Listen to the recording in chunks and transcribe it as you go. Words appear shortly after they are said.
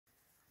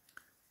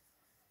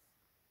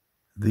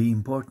the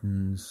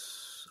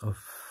importance of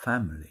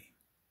family.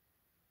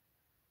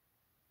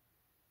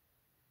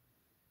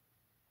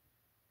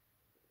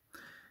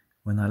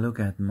 When I look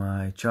at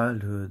my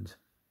childhood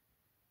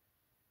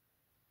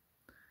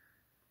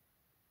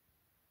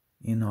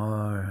in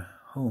our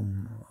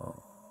home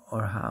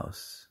or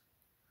house,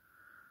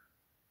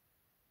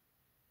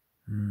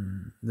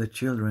 the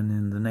children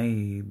in the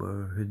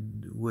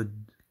neighborhood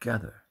would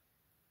gather.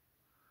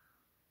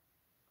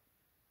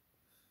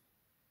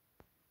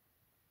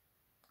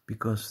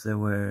 Because there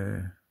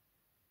were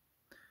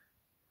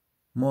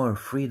more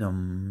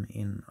freedom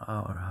in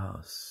our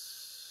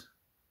house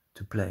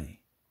to play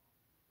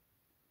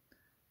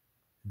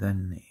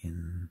than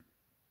in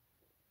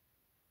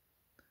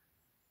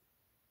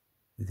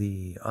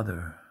the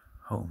other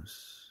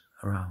homes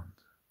around.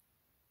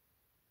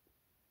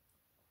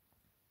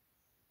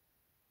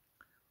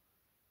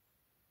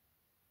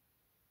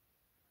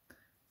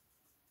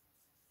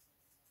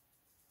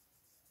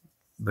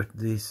 But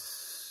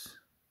this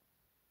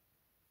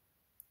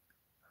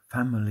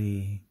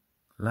family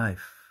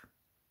life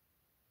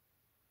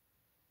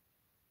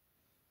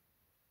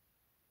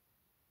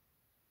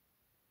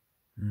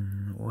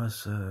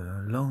was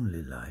a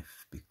lonely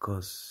life,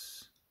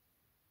 because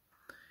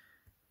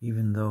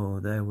even though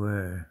there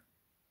were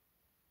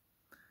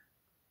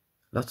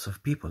lots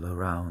of people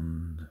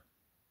around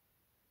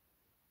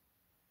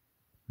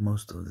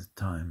most of the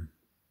time,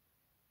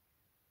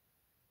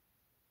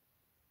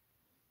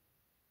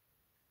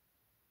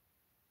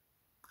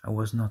 I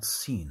was not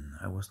seen.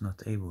 I was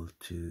not able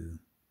to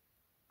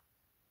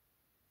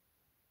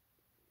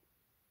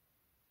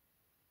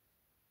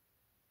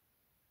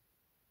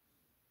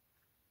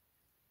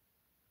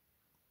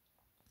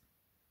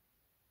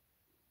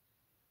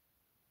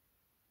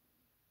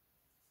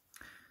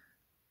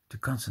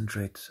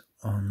concentrate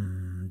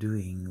on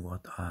doing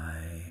what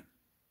I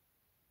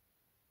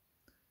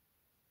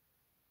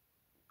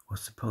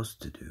was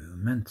supposed to do,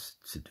 meant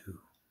to do.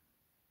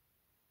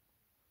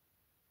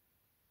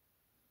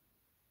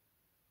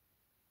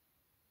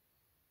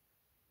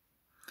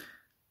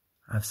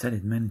 I've said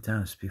it many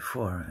times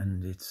before,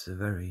 and it's a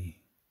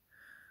very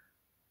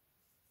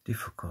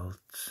difficult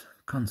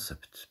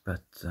concept,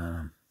 but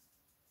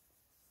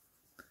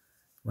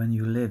when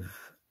you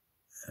live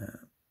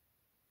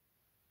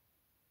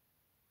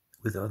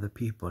with other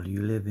people, you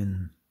live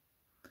in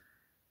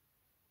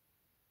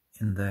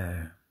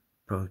their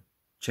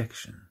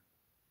projection.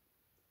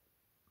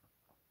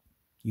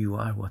 You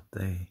are what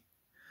they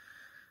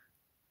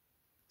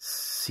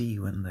see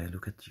when they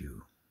look at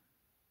you.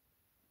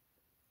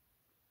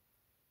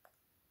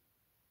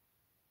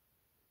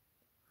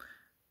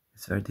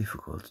 It's very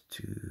difficult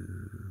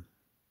to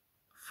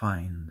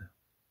find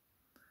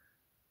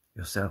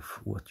yourself,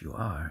 what you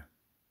are,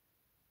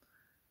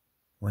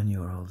 when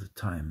you are all the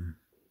time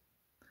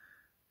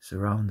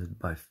surrounded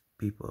by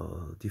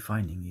people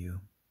defining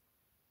you,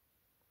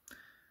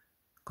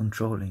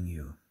 controlling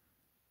you.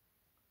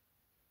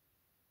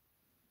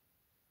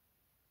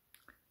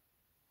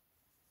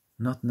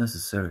 Not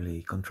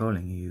necessarily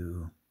controlling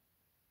you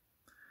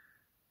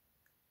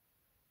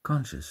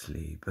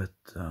consciously, but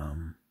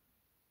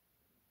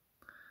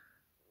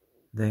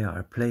they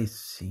are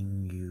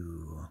placing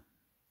you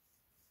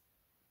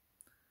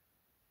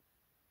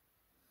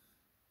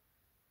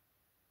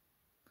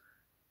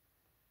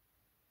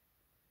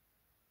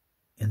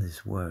in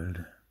this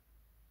world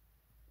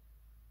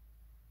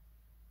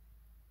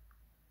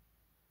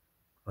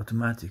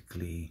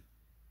automatically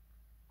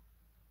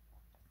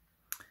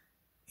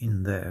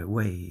in their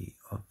way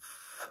of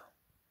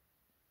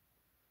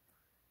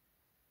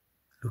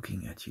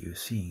looking at you,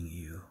 seeing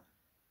you.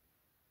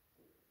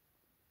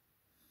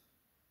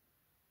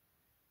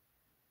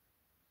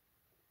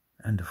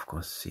 And of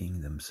course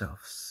seeing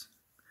themselves.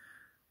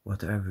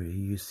 Whatever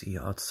you see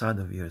outside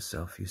of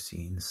yourself, you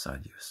see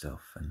inside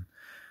yourself, and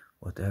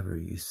whatever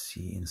you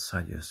see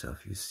inside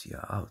yourself, you see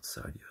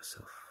outside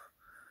yourself.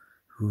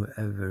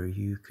 Whoever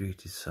you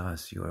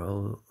criticize, you are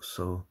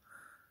also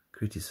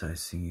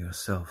criticizing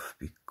yourself,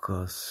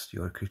 because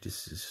your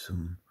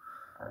criticism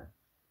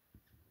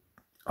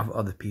of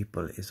other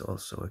people is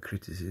also a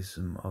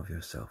criticism of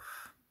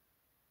yourself.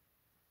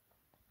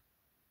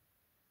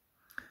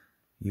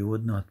 You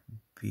would not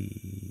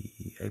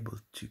be able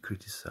to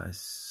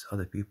criticize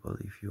other people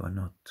if you are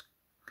not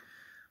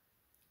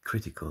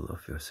critical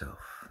of yourself.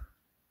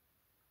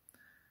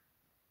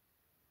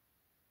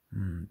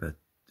 But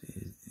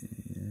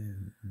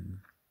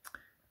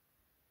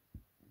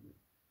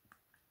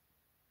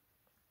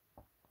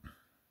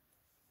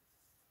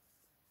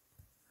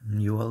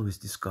you always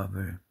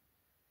discover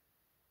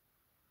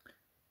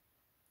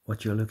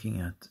what you're looking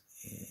at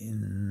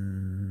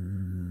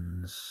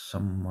in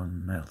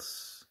someone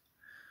else,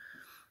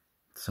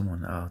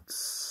 someone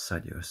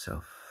outside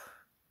yourself,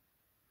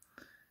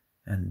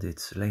 and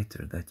it's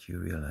later that you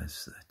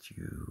realize that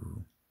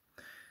you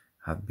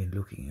have been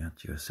looking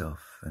at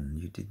yourself and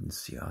you didn't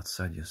see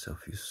outside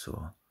yourself, you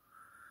saw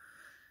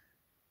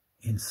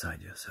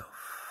inside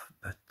yourself.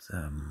 But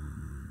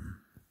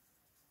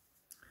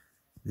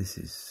This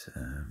is,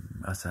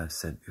 as I've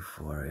said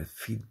before, a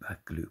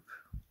feedback loop.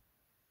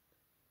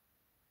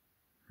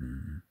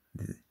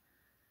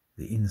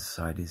 The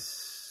inside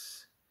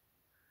is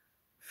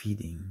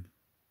feeding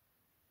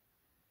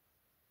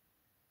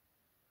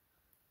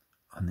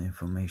on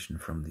information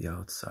from the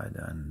outside,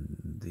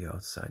 and the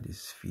outside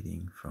is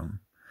feeding from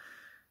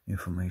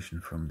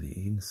information from the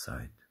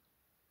inside.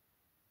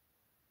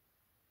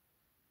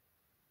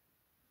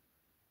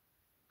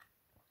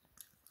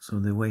 So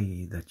the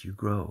way that you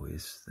grow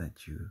is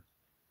that you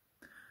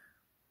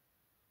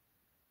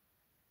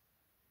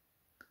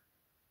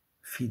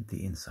feed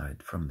the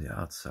inside from the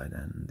outside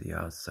and the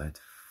outside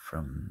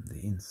from the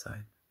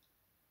inside.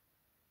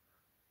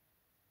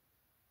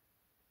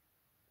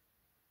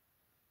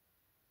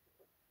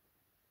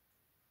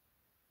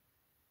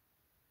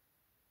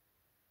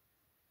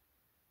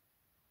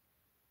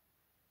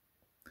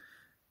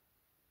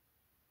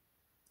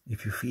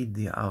 If you feed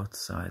the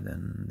outside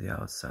and the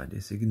outside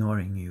is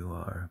ignoring you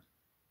or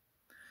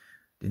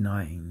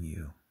denying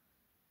you,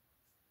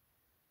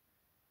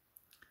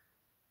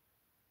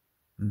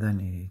 then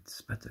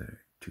it's better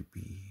to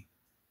be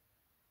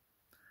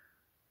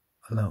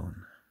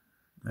alone.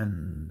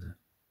 And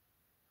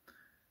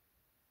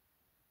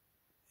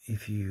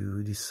if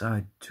you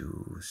decide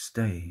to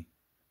stay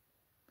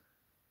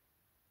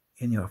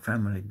in your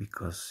family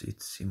because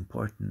it's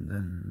important,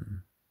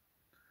 then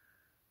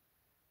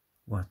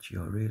what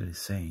you're really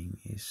saying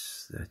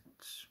is that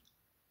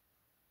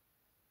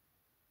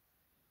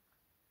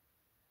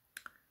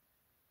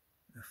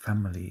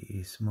family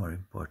is more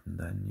important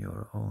than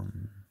your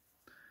own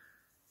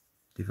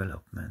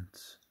development.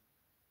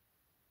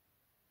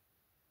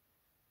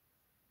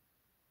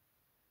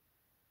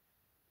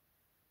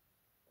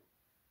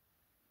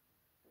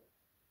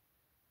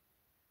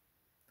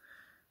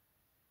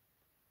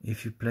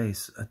 If you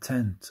place a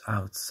tent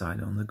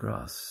outside on the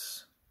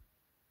grass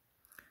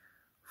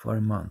for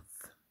a month,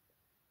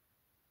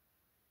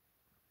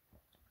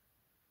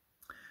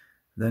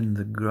 then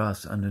the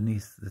grass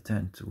underneath the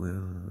tent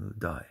will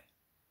die.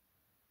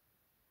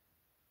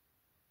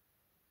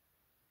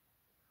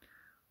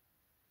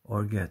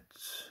 Or get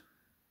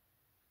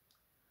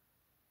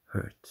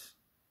hurt.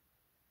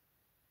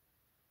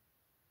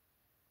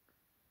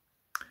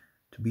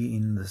 To be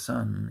in the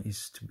sun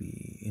is to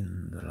be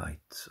in the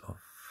light of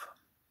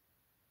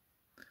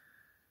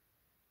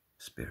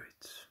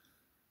spirit.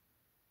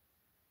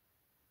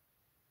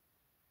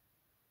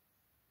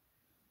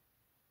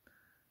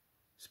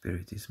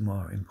 Spirit is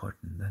more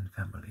important than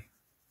family.